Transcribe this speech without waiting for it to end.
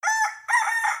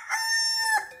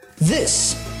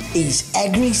This is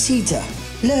AgriCita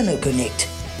Learner Connect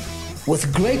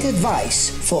with great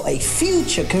advice for a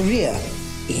future career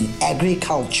in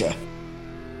agriculture.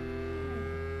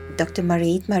 Dr.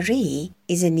 Mariette Marie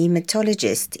is a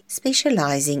nematologist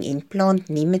specializing in plant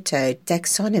nematode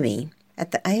taxonomy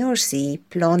at the ARC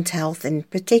Plant Health and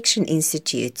Protection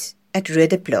Institute at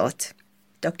Roodeplaat.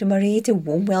 Dr. Mariette, a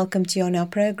warm welcome to you on our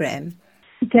program.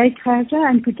 Good day, Kaiser,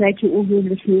 and good day to all your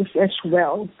listeners as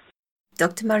well.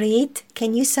 Dr. Mariette,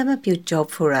 can you sum up your job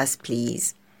for us,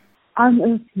 please? I'm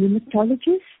a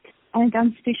nematologist, and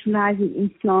I'm specializing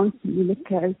in plant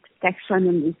nematode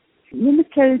taxonomy.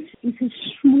 Nematodes is a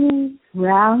small,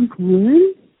 round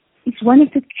worm. It's one of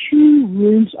the true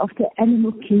worms of the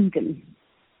animal kingdom.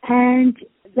 And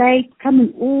they come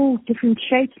in all different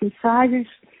shapes and sizes.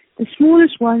 The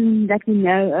smallest one that we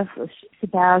know of is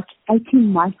about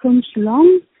 18 microns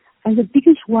long, and the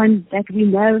biggest one that we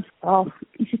know of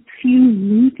is a few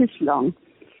meters long.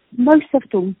 Most of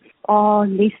them are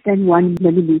less than 1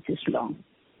 millimeter long.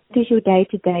 What does your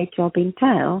day-to-day job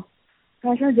entail?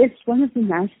 That's one of the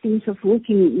nice things of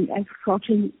working in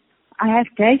agriculture. I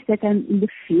have days that I'm in the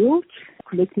field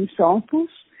collecting samples.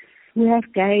 We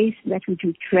have days that we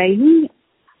do training.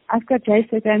 I've got days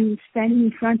that I'm standing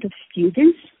in front of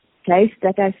students, days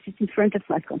that I sit in front of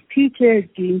my computer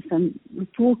doing some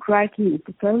report writing or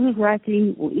proposal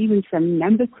writing or even some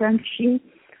number crunching.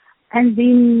 And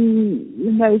then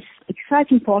the most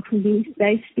exciting part for me is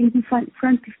they spend in front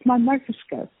of my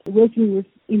microscope, working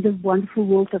in the wonderful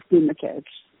world of nematodes.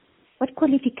 What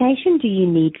qualification do you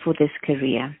need for this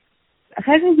career?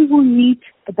 However, you will need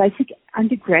a basic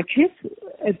undergraduate,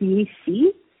 a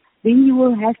BSc. Then you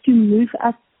will have to move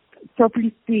up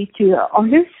probably to an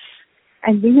honors,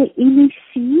 and then an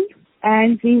MSc,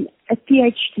 and then a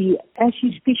PhD. As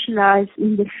you specialize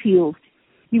in the field,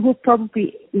 you will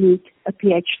probably need a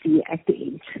PhD at the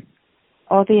end.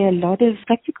 Are there a lot of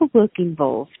practical work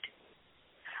involved?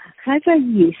 However,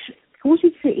 yes. Of course,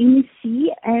 it's an MSc,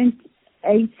 and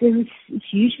it's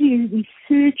usually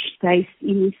a research-based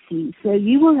MSc. So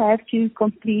you will have to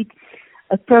complete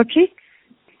a project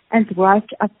and write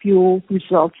up your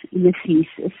results in a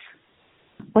thesis.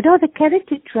 What are the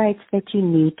character traits that you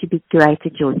need to be great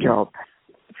at your job?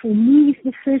 For me,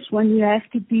 the first one, you have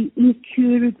to be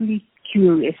incurably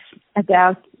curious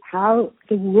about how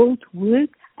the world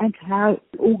works and how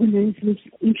organisms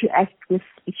interact with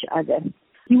each other.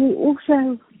 You will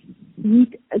also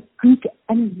need a good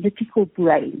analytical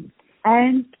brain.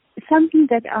 And something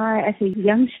that I, as a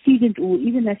young student or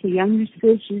even as a young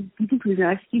researcher, didn't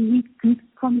realize, you need good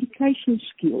communication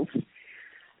skills.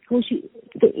 Because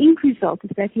the end result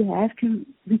is that you have to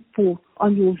report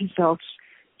on your results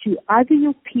to either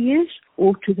your peers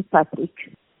or to the public.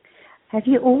 Have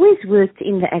you always worked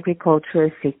in the agricultural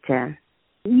sector?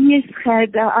 Yes,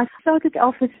 I started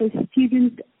off as a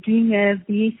student doing a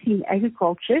BSc in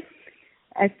agriculture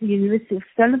at the University of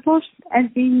Stellenbosch, and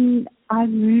then I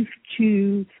moved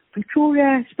to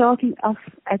Pretoria, starting off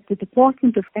at the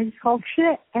Department of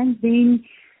Agriculture, and then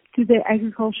to the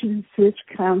Agriculture Research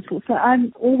Council. So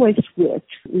I've always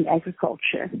worked in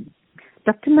agriculture.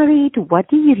 Dr. Mariette, what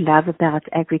do you love about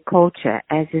agriculture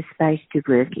as a space to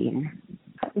work in?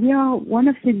 We are one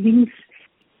of the links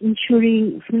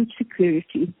ensuring food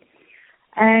security.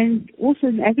 And also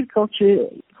in agriculture,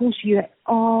 of course, you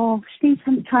spend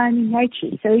some time in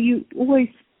nature. So you're always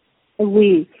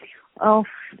aware of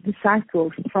the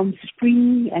cycles from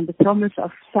spring and the promise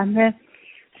of summer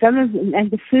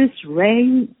and the first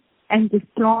rain and the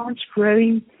plants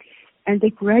growing and the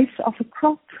growth of a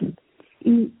crop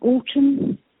in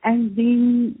autumn and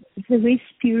then the rest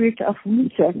period of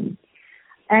winter.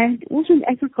 And also in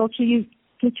agriculture, you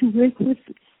get to work with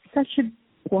such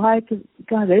a wide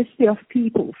diversity of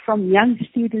people, from young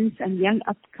students and young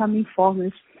upcoming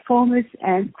farmers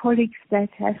and colleagues that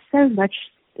have so much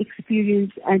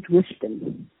experience and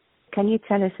wisdom. Can you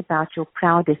tell us about your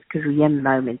proudest career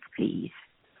moment, please?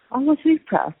 I was very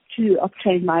proud to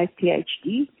obtain my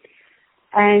PhD,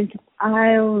 and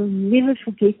I'll never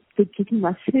forget getting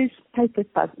my first paper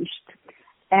published,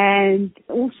 and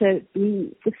also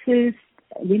being the first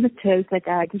nematode that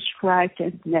I described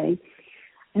and named.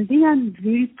 And then I'm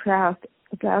very proud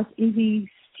about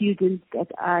every student that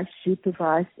I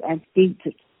supervised and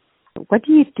mentored. What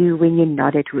do you do when you're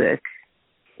not at work?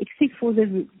 Except for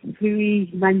the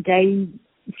very mundane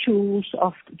chores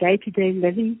of day-to-day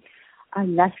living, I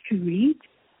love to read,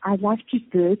 I love to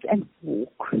bird and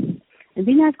walk. And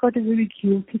then I've got a very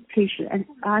guilty pleasure, and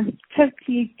I'm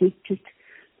totally addicted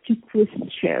to quiz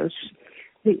shows.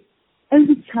 The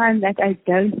only time that I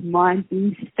don't mind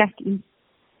being stuck in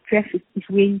traffic is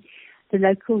when the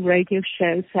local radio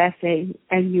shows have an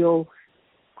annual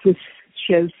quiz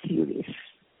show series.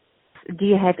 Do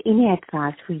you have any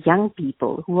advice for young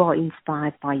people who are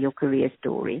inspired by your career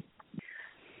story?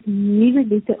 Never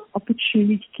let the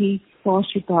opportunity pass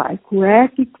you by. Grab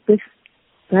it with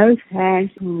both hands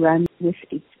and run with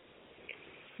it.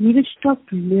 Never stop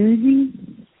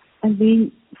learning, and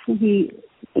then for me,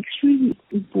 extremely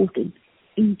important,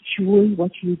 enjoy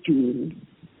what you're doing.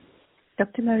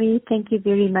 Dr. Marie, thank you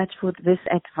very much for this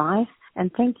advice,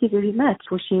 and thank you very much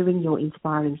for sharing your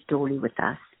inspiring story with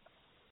us.